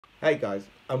Hey guys,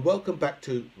 and welcome back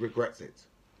to Brexit,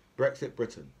 Brexit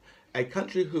Britain, a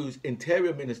country whose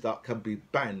interior minister can be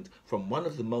banned from one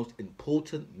of the most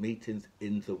important meetings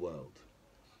in the world.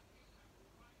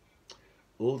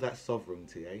 All that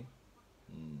sovereignty, eh?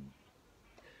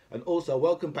 And also,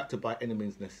 welcome back to By Any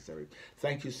Means Necessary.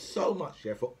 Thank you so much,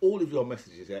 yeah, for all of your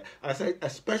messages, yeah. And I say a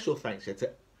special thanks, yeah, to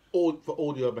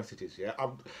all your messages, yeah.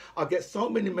 I get so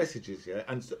many messages, yeah,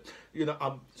 and so,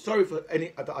 I'm sorry for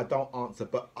any that I don't answer,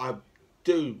 but I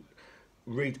do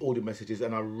read all the messages,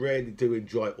 and I really do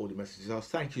enjoy all the messages. So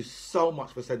thank you so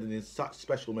much for sending in such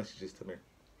special messages to me.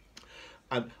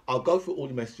 And I'll go through all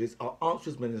the messages. I'll answer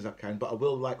as many as I can, but I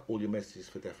will like all your messages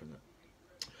for definite.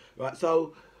 Right.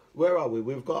 So where are we?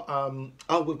 We've got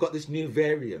this new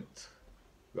variant,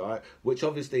 right? Which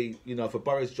obviously, for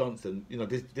Boris Johnson,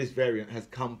 this variant has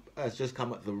just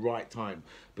come at the right time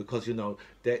because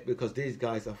because these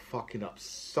guys are fucking up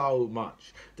so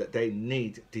much that they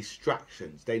need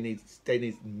distractions. They need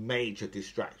major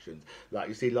distractions. Like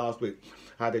you see last week,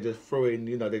 how they just threw in,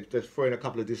 they just threw in a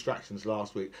couple of distractions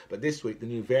last week, but this week the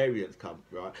new variants come,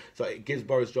 right? So it gives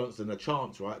Boris Johnson a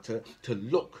chance, right, to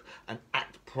look and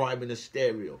act prime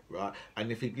ministerial, right?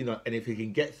 And if he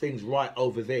can get things right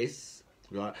over this,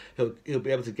 right, he'll be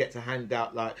able to get to hand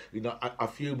out a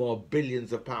few more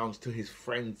billions of pounds to his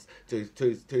friends, to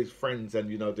his friends, and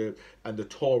the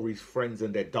Tories' friends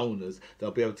and their donors.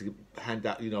 They'll be able to hand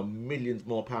out millions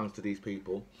more pounds to these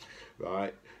people,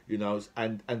 right?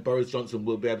 And Boris Johnson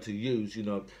will be able to use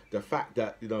the fact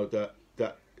that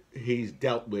that he's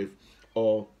dealt with,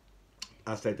 or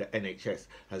I say the NHS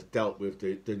has dealt with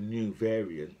the new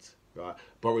variant, right?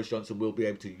 Boris Johnson will be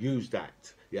able to use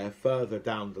that, yeah, further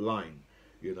down the line,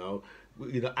 you know,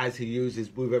 as he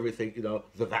uses with everything,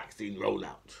 the vaccine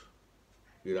rollout.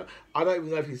 I don't even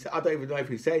know if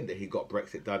he's saying that he got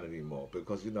Brexit done anymore,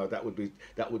 because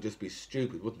that would just be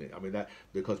stupid, wouldn't it? I mean, that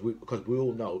because we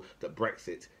all know that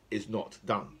Brexit is not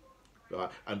done, right?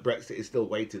 And Brexit is still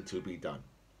waiting to be done.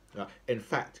 In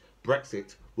fact,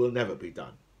 Brexit will never be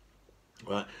done.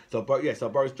 Right. So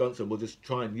Boris Johnson will just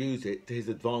try and use it to his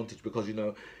advantage, because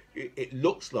it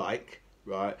looks like,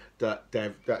 right, that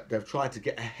they've tried to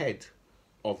get ahead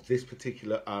of this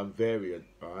particular variant,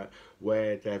 right,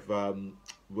 where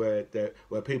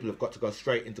where people have got to go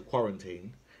straight into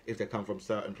quarantine if they come from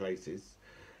certain places,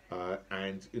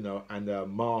 and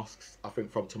masks, I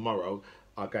think, from tomorrow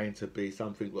are going to be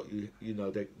something what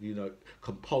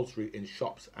compulsory in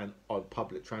shops and on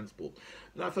public transport.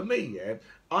 Now, for me, yeah,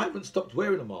 I haven't stopped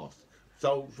wearing a mask.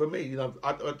 So for me,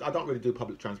 I don't really do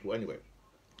public transport anyway,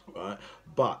 right?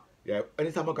 But yeah,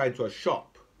 anytime I go into a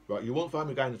shop, right, you won't find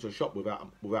me going into a shop without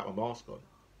a mask on,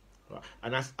 right?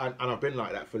 And I've been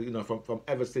like that for from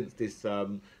ever since this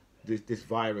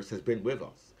virus has been with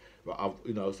us. But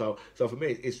so for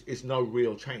me, it's no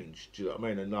real change. Do you know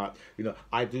what I mean? And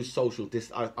I do I social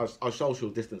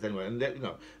distance anyway, and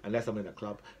unless I'm in a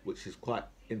club, which is quite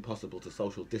impossible to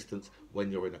social distance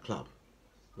when you're in a club,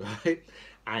 right?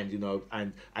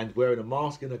 And and wearing a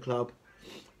mask in a club,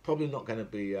 probably not going to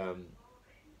be.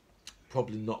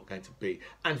 Probably not going to be,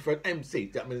 and for an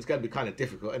MC, I mean, it's going to be kind of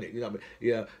difficult, isn't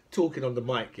it? Talking on the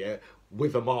mic, yeah,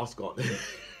 with a mask on.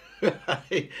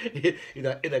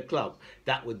 In a club,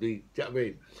 that would be, do you know what I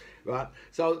mean? Right.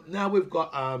 So now we've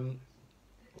got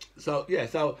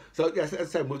yes, as I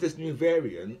said, with this new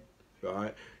variant,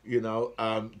 right,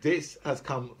 this has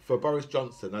come for Boris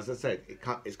Johnson. As I said,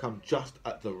 it's come just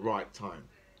at the right time,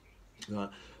 right?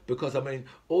 Because I mean,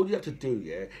 all you have to do,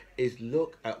 yeah, is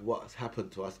look at what has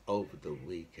happened to us over the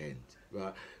weekend,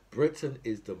 right? Britain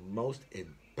is the most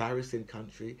embarrassing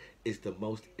country. It's the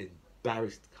most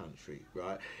embarrassed country,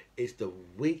 right? It's the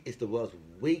world's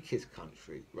weakest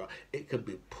country, right? It can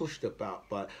be pushed about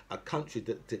by a country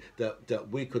that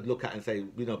we could look at and say,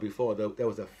 before there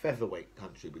was a featherweight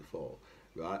country before,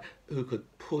 right? Who could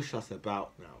push us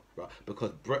about now, right?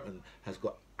 Because Britain has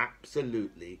got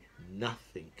absolutely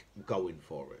nothing going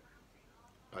for it.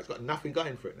 Right? It's got nothing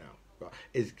going for it now. Right,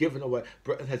 it's given away.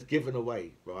 Britain has given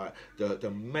away, right,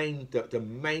 the main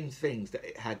things that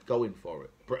it had going for it.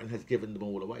 Britain has given them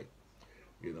all away,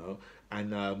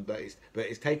 and but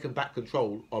it's taken back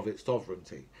control of its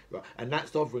sovereignty, right? And that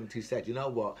sovereignty said, you know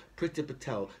what, Priti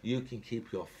Patel, you can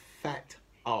keep your fat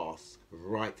ass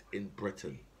right in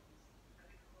Britain.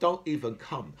 Don't even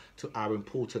come to our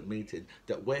important meeting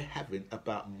that we're having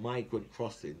about migrant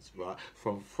crossings, right,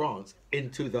 from France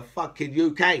into the fucking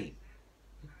UK.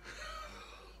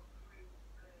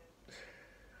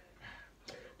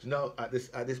 At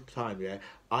this time, yeah,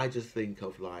 I just think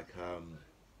of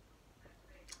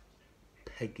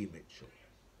Peggy Mitchell,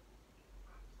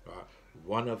 right,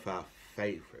 one of our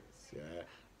favourites, yeah.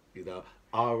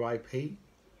 R.I.P.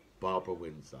 Barbara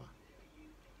Windsor.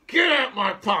 Get out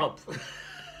my pub!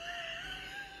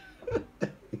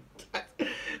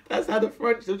 That's how the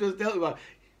French have just dealt with it.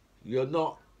 You're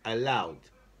not allowed.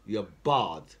 You're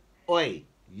barred. Oi,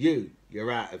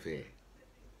 you're out of here.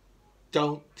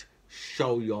 Don't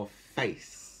show your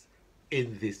face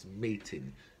in this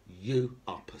meeting. You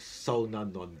are persona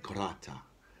non grata.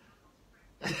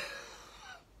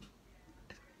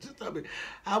 Just tell me,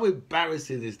 how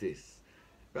embarrassing is this?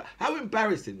 How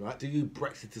embarrassing, right, do you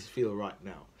Brexiters feel right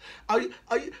now?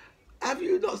 Have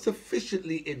you not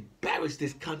sufficiently embarrassed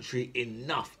this country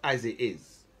enough as it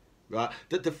is, right?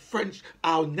 That the French,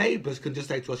 our neighbours, can just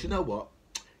say to us, you know what?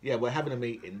 Yeah, we're having a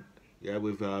meeting, yeah,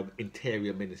 with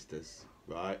interior ministers,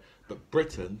 right? But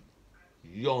Britain,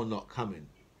 you're not coming.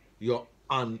 You're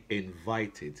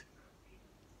uninvited.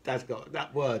 That's got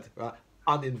that word, right?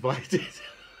 Uninvited.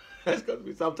 There's got to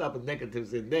be some type of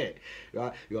negatives in there,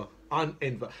 right? You're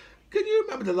uninvited. Can you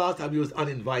remember the last time you was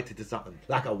uninvited to something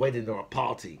like a wedding or a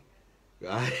party,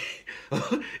 right?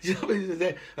 You know what I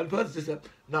mean? And the person just said,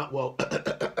 "No, well,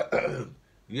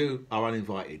 you are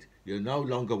uninvited. You're no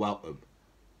longer welcome."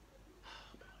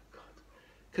 Oh my God!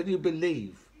 Can you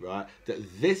believe, right,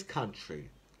 that this country,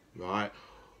 right,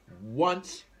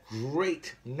 once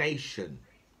great nation,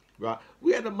 right,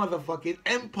 we had a motherfucking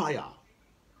empire.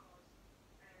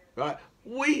 Right,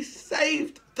 we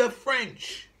saved the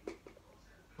French.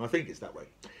 I think it's that way.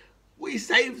 We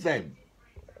saved them.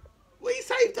 We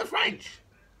saved the French,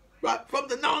 right, from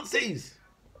the Nazis.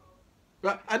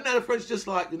 Right, and now the French just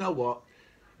like, you know what,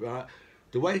 right,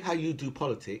 the way how you do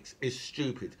politics is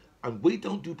stupid, and we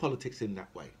don't do politics in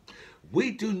that way.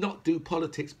 We do not do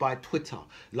politics by Twitter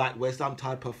like we're some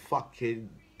type of fucking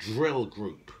drill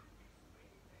group.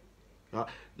 Right?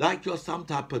 Like you're some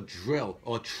type of drill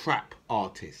or trap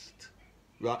artist,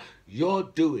 right? You're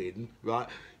doing, right,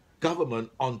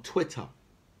 government on Twitter.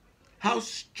 How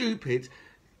stupid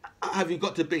have you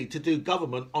got to be to do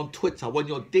government on Twitter when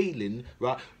you're dealing,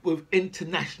 right, with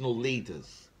international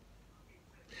leaders?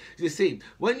 You see,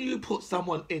 when you put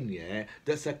someone in here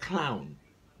that's a clown,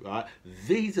 right,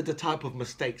 these are the type of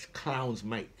mistakes clowns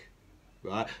make,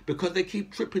 right, because they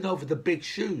keep tripping over the big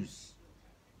shoes.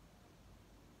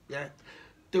 Yeah,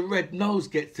 the red nose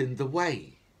gets in the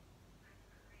way.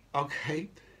 Okay,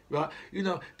 right? You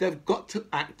know, they've got to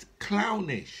act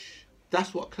clownish.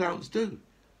 That's what clowns do.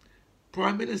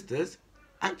 Prime ministers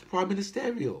act prime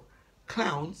ministerial.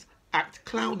 Clowns act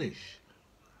clownish.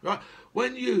 Right?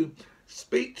 When you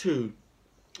speak to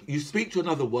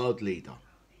another world leader,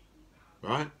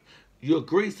 right? You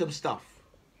agree some stuff,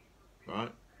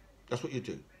 right? That's what you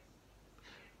do.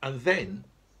 And then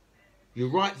you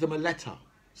write them a letter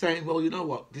saying, well, you know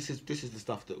what, this is the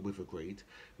stuff that we've agreed,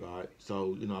 right?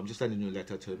 So, you know, I'm just sending you a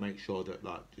letter to make sure that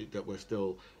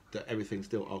that everything's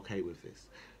still okay with this,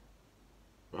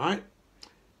 right?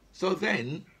 So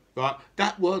then, right,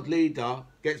 that world leader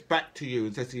gets back to you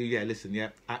and says to you, yeah, listen, yeah,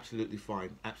 absolutely fine,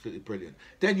 absolutely brilliant.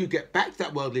 Then you get back to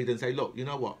that world leader and say, look, you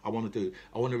know what I want to do?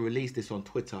 I want to release this on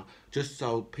Twitter just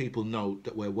so people know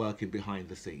that we're working behind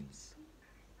the scenes.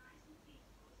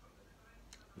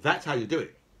 That's how you do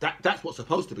it. That's what's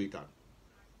supposed to be done.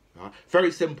 Right?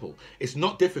 Very simple. It's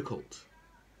not difficult.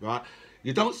 Right?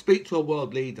 You don't speak to a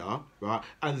world leader, right,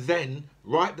 and then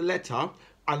write the letter,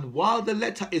 and while the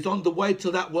letter is on the way to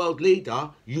that world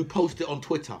leader, you post it on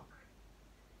Twitter.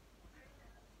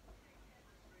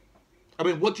 I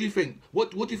mean, what do you think?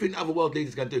 What do you think the other world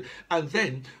leaders are going to do? And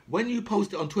then when you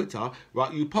post it on Twitter,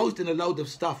 right, you post in a load of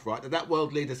stuff, right, that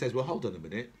world leader says, well, hold on a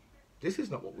minute. This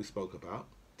is not what we spoke about.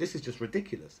 This is just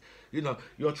ridiculous. You know,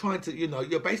 you're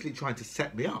basically trying to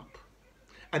set me up.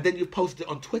 And then you post it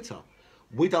on Twitter.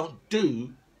 We don't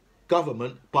do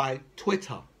government by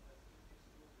Twitter.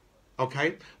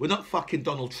 Okay? We're not fucking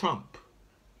Donald Trump.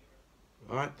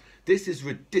 All right? This is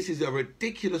a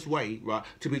ridiculous way, right,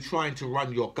 to be trying to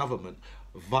run your government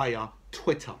via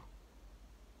Twitter.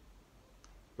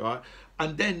 Right?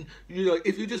 And then, you know,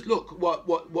 if you just look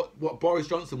what Boris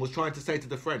Johnson was trying to say to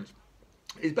the French,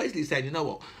 he's basically saying, you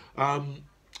know what,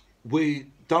 we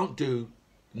don't do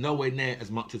nowhere near as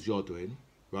much as you're doing,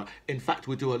 right? In fact,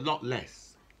 we do a lot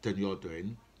less than you're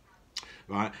doing,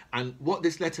 right? And what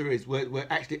this letter is, we're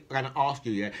actually going to ask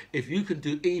you, yeah, if you can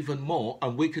do even more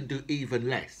and we can do even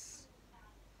less.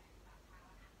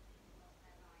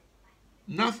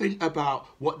 Nothing about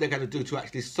what they're going to do to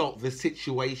actually solve the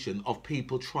situation of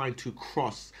people trying to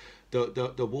cross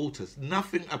the waters.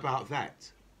 Nothing about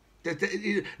that.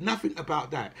 There's nothing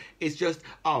about that. It's just,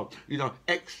 oh, you know,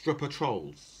 extra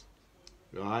patrols.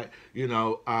 right?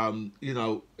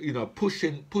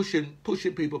 Pushing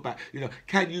people back.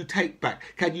 Can you take back?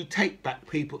 Can you take back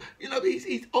people?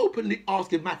 He's openly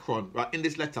asking Macron, right, in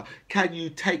this letter, can you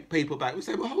take people back? We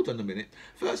say, well, hold on a minute.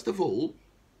 First of all,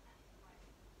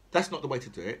 that's not the way to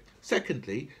do it.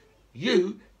 Secondly,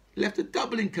 you left the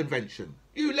Dublin Convention.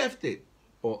 You left it,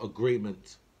 or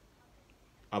agreement.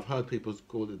 I've heard people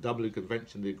call the Dublin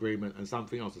Convention the agreement, and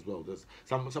something else as well.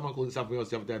 Someone called it something else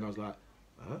the other day, and I was like,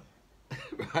 huh?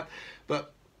 Right?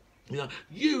 But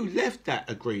you left that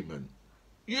agreement.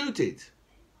 You did.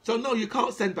 So no, you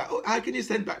can't send back. How can you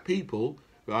send back people?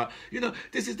 Right?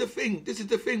 This is the thing. This is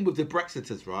the thing with the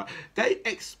Brexiters, right? They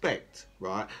expect,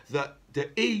 right, that the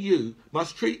EU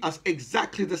must treat us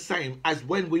exactly the same as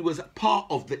when we was part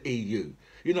of the EU.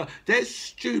 Their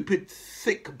stupid,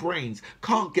 thick brains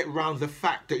can't get round the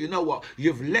fact that,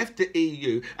 you've left the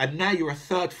EU and now you're a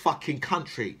third fucking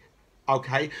country.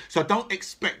 Okay? So don't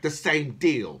expect the same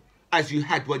deal as you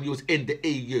had when you was in the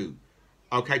EU.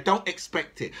 Okay, don't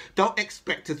expect it. Don't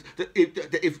expect it.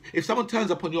 If someone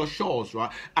turns up on your shores, right,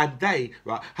 and they,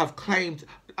 right, have claimed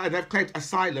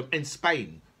asylum in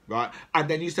Spain, right, and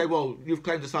then you say, well, you've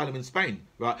claimed asylum in Spain,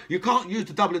 right, you can't use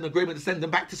the Dublin Agreement to send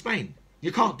them back to Spain.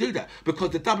 You can't do that because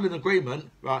the Dublin Agreement,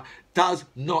 right, does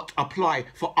not apply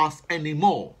for us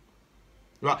anymore.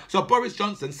 Right, so Boris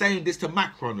Johnson saying this to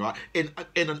Macron, right, in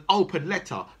an open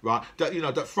letter, right,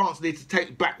 that France needs to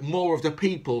take back more of the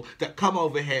people that come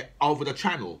over here over the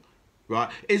channel,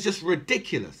 right, is just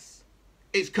ridiculous.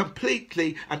 It's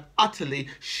completely and utterly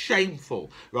shameful,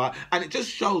 right, and it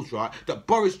just shows, right, that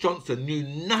Boris Johnson knew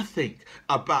nothing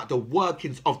about the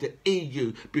workings of the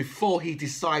EU before he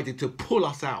decided to pull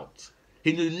us out.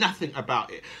 He knew nothing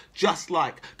about it, just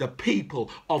like the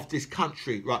people of this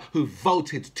country, right, who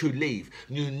voted to leave,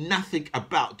 knew nothing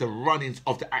about the runnings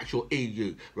of the actual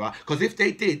EU, right? Because if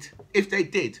they did,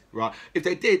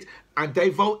 and they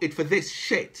voted for this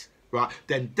shit, right,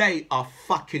 then they are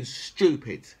fucking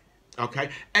stupid, okay?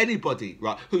 Anybody,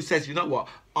 right, who says, you know what,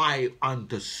 I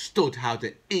understood how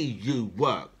the EU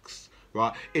works,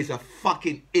 right, is a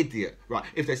fucking idiot, right?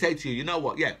 If they say to you, you know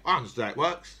what, yeah, I understand how it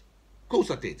works. Of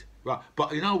course I did. Right,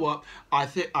 but you know what? I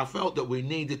felt that we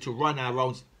needed to run our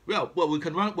own. We're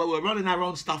running our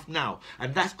own stuff now,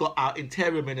 and that's got our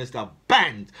interior minister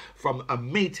banned from a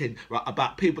meeting, right,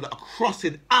 about people that are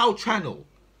crossing our channel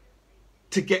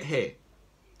to get here.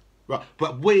 Right,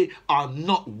 but we are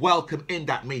not welcome in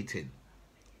that meeting.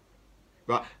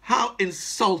 Right, how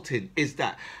insulting is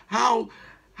that? How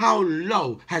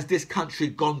low has this country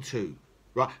gone to?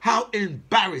 Right, how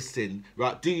embarrassing,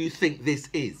 right, do you think this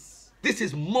is? This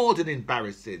is more than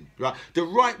embarrassing, right? The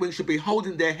right wing should be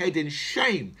holding their head in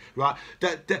shame, right?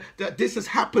 That this has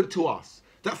happened to us.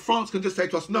 That France can just say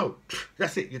to us, no,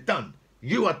 that's it, you're done.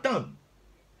 You are done.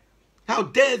 How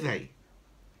dare they?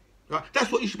 Right?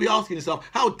 That's what you should be asking yourself.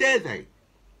 How dare they?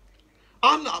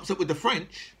 I'm not upset with the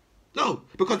French. No,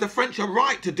 because the French are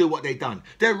right to do what they've done.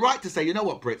 They're right to say, you know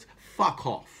what, Brits, fuck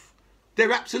off.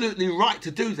 They're absolutely right to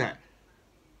do that.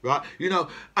 Right,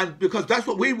 and because that's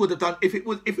what we would have done if it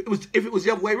was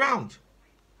the other way around.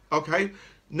 Okay,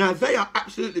 now they are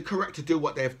absolutely correct to do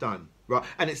what they've done, right,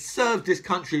 and it served this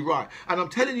country right. And I'm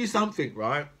telling you something,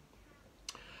 right,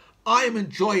 I am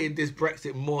enjoying this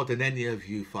Brexit more than any of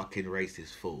you fucking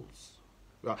racist fools,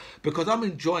 right, because I'm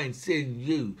enjoying seeing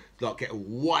you like get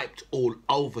wiped all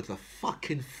over the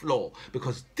fucking floor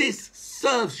because this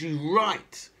serves you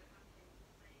right.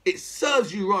 It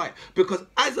serves you right because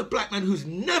as a black man who's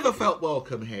never felt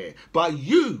welcome here by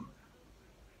you,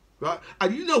 right?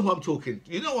 And you know who I'm talking.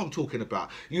 You know what I'm talking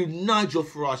about. You Nigel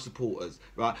Farage supporters,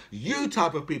 right? You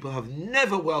type of people have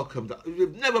never welcomed.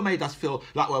 You've never made us feel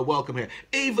like we're welcome here,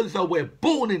 even though we're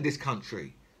born in this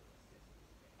country.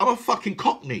 I'm a fucking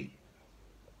Cockney,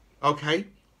 okay?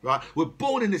 Right, we're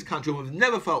born in this country and we've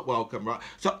never felt welcome, right?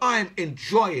 So I'm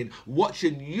enjoying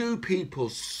watching you people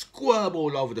squirm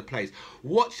all over the place,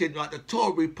 watching like the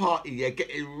Tory party, yeah,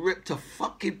 getting ripped to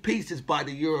fucking pieces by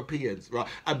the Europeans, right,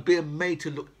 and being made to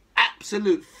look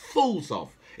absolute fools of.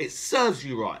 It serves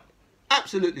you right,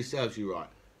 absolutely serves you right.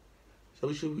 So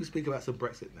we speak about some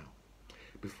Brexit now,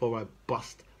 before I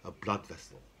bust a blood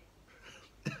vessel,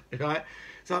 right?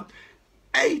 So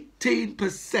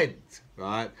 18%,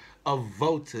 right, of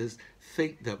voters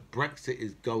think that Brexit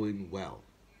is going well.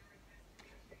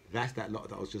 That's that lot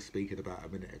that I was just speaking about a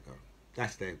minute ago.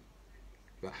 That's them.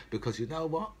 Right? Because you know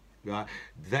what? Right?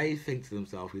 They think to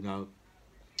themselves,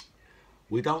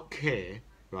 we don't care,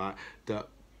 right, that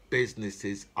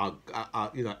businesses are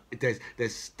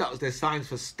there's signs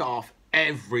for staff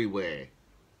everywhere.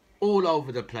 All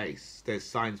over the place. There's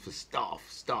signs for staff,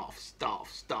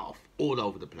 all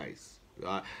over the place.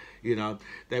 right? You know,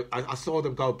 I saw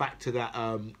them go back to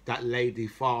that lady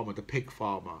farmer, the pig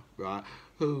farmer, right,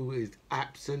 who is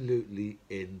absolutely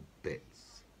in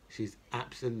bits. She's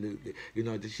absolutely, you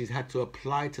know, she's had to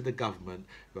apply to the government,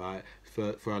 right,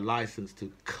 for a license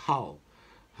to cull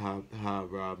her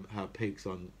pigs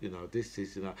on, you know, this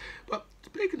is, you know. But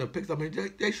speaking of pigs, I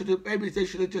mean, they should have, maybe they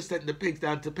should have just sent the pigs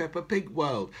down to Peppa Pig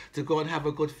World to go and have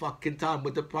a good fucking time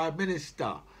with the Prime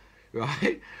Minister,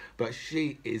 right? But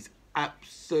she is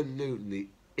absolutely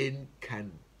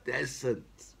incandescent,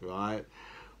 right?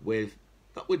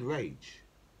 Not with rage,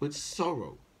 with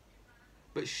sorrow.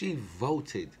 But she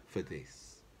voted for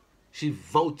this. She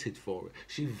voted for it.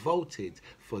 She voted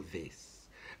for this.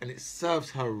 And it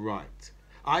serves her right.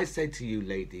 I say to you,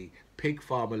 lady, pig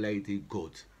farmer lady,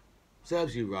 good.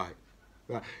 Serves you right.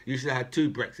 Right? You should have had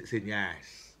 2 Brexits in your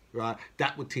ass. Right?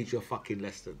 That would teach you a fucking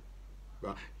lesson.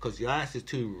 Right? Because your ass is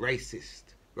too racist,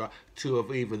 right, to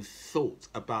have even thought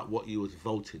about what you was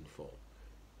voting for.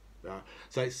 Right?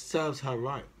 So it serves her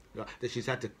right. Right? That she's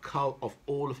had to cull off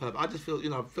all of her. I just feel, you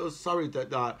know, feel sorry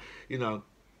that you know,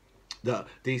 that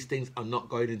these things are not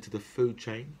going into the food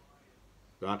chain.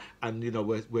 Right? And you know,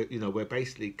 we're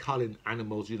basically culling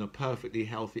animals, you know, perfectly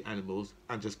healthy animals,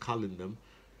 and just culling them,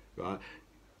 right?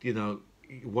 You know,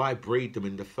 why breed them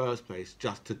in the first place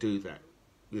just to do that?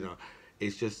 You know,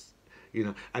 it's just, you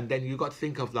know. And then you got to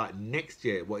think of like next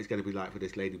year, what it's going to be like for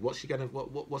this lady. What's going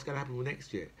to happen with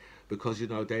next year? Because you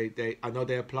know, I know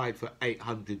they applied for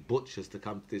 800 butchers to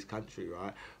come to this country,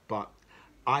 right? But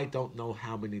I don't know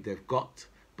how many they've got.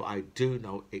 But I do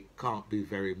know it can't be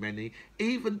very many.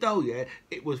 Even though, yeah,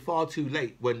 it was far too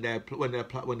late when they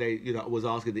you know, was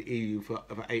asking the EU for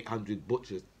 800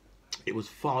 butchers. It was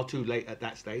far too late at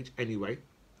that stage, anyway.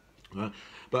 Right?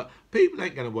 But people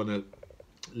ain't going to want to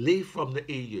leave from the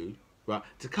EU, right,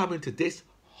 to come into this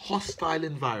hostile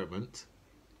environment,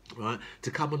 right,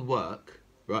 to come and work,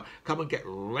 right, come and get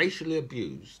racially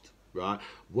abused, right,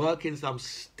 work in some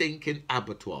stinking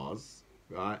abattoirs,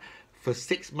 right, for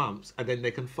 6 months, and then they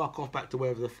can fuck off back to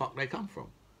wherever the fuck they come from.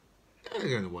 They're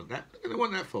going to want that. They're going to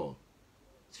want that for.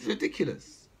 It's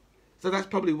ridiculous. So that's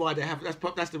probably why they have.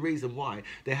 That's the reason why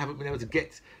they haven't been able to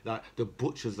get like the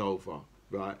butchers over,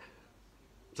 right?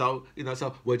 So you know,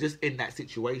 so we're just in that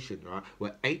situation, right?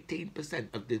 Where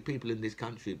 18% of the people in this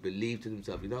country believe to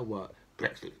themselves, you know what,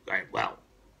 Brexit is going well.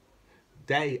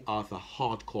 They are the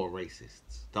hardcore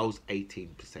racists. Those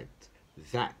 18%.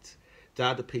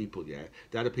 They're the people, yeah.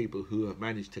 They're the people who have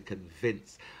managed to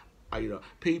convince, you know,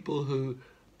 people who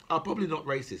are probably not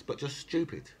racist, but just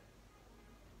stupid.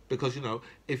 Because you know,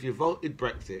 if you voted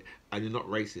Brexit and you're not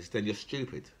racist, then you're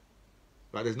stupid.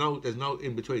 Right? There's no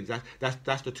in between.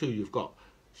 That's the two you've got: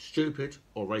 stupid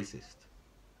or racist.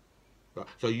 Right?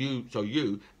 So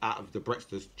you out of the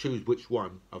Brexiters choose which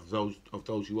one of those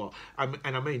you are. And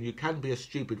I mean, you can be a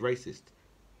stupid racist.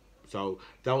 So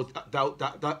that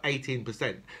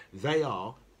 18%, they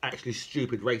are actually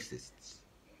stupid racists.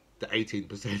 The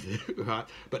 18%, right?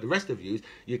 But the rest of you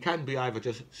can be either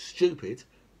just stupid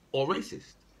or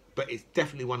racist. But it's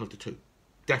definitely one of the two,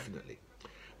 definitely,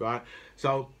 right?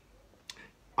 So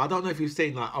I don't know if you've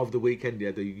seen, like, over the weekend,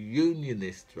 yeah, the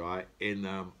unionists, right, in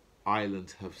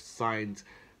Ireland have signed,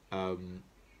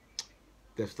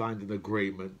 they've signed an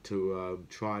agreement to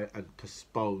try and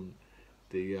postpone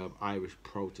the Irish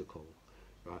protocol,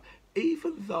 right?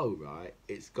 Even though, right,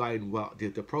 it's going well, the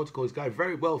protocol is going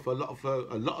very well for a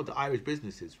lot of the Irish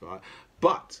businesses, right?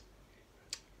 But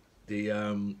the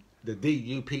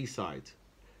DUP side,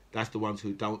 that's the ones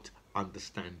who don't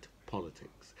understand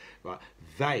politics, right?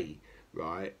 They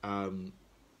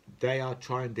are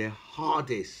trying their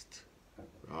hardest,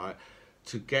 right,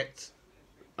 to get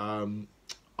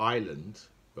Ireland,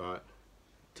 right,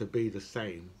 to be the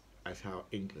same as how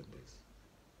England is.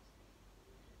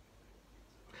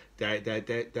 They're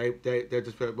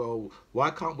just like, well, why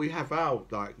can't we have our,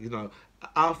 like, you know,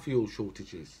 our fuel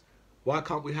shortages? Why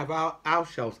can't we have our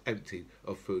shelves empty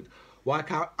of food? Why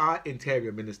can't our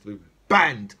interior minister be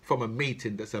banned from a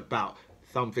meeting that's about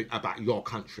something about your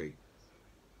country?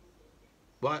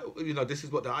 Why, you know, this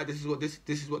is what the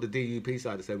DUP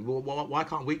side is saying. Well, why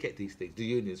can't we get these things? The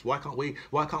unions. Why can't we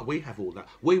have all that?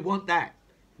 We want that.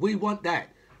 We want that.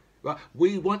 Right?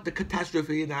 We want the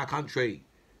catastrophe in our country.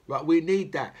 Right? We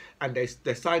need that. And they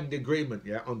signed the agreement,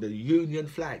 yeah, on the union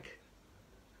flag,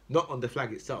 not on the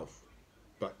flag itself,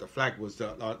 but the flag was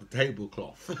like the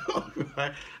tablecloth,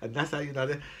 right? And that's how you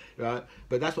know, right?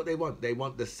 But that's what they want. They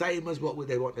want the same as what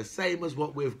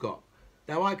we've got.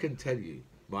 Now I can tell you,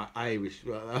 my Irish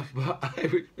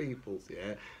peoples,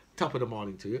 yeah, top of the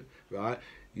morning to you, right?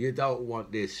 You don't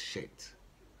want this shit.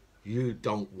 You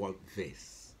don't want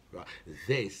this, right?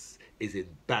 This is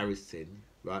embarrassing,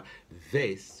 right?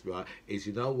 This, right, is,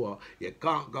 you know what? You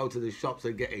can't go to the shops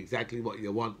and get exactly what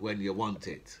you want when you want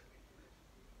it,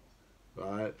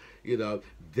 right? You know,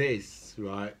 this,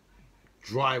 right?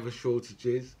 Driver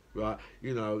shortages, right?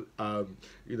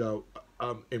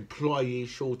 Employee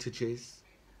shortages,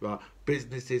 right?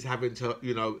 Businesses having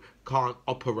to, can't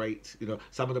operate.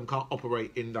 Some of them can't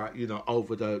operate in that,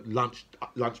 over the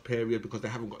lunch period because they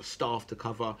haven't got staff to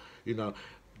cover.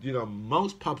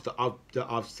 Most pubs that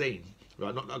I've seen,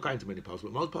 right? Not going to many pubs,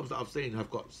 but most pubs that I've seen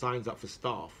have got signs up for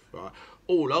staff, right?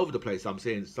 All over the place, I'm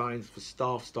seeing signs for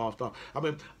staff. I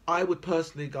mean, I would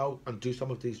personally go and do some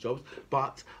of these jobs,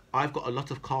 but I've got a lot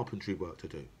of carpentry work to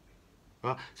do.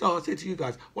 Right? So I said to you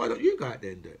guys, why don't you go out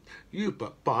there and do it?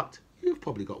 But you've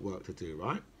probably got work to do,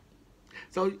 right?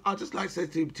 So I'd just like to say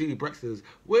to you Brexiters,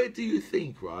 where do you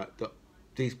think, right, that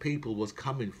these people was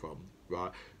coming from,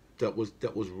 right? That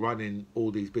was running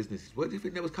all these businesses. Where do you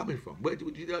think they was coming from? Where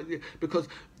do you know? Because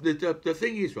the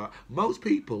thing is, right, most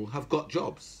people have got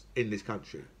jobs in this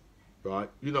country, right?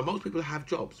 Most people have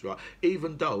jobs, right?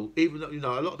 Even though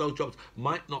a lot of those jobs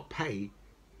might not pay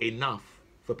enough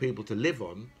for people to live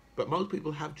on, but most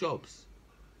people have jobs.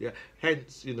 Yeah.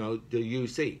 Hence, the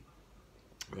UC,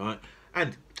 right?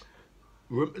 And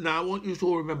now I want you to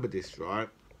all remember this, right?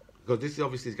 Because this is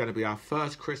obviously going to be our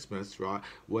first Christmas, right?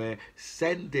 We're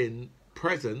sending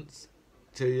presents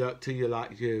to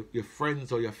your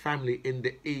friends or your family in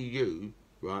the EU,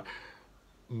 right?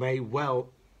 May well,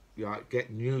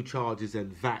 get new charges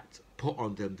and VAT put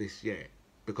on them this year.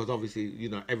 Because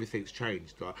obviously, everything's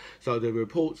changed, right? So the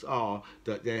reports are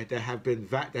that there have been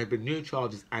new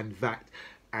charges and VAT,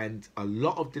 and a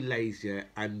lot of delays here,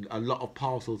 and a lot of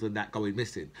parcels and that going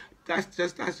missing. That's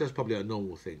just probably a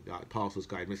normal thing, like parcels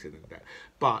going missing and that.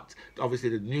 But obviously,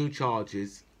 the new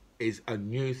charges is a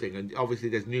new thing, and obviously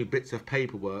there's new bits of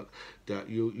paperwork that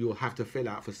you'll have to fill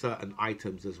out for certain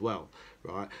items as well,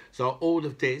 right? So all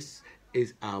of this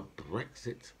is our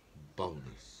Brexit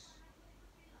bonus.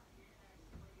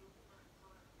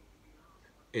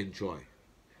 Enjoy.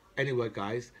 Anyway,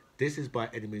 guys, this is By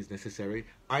Any Means Necessary.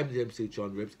 I'm the MC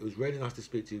John Ribbs. It was really nice to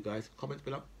speak to you guys. Comments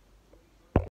below.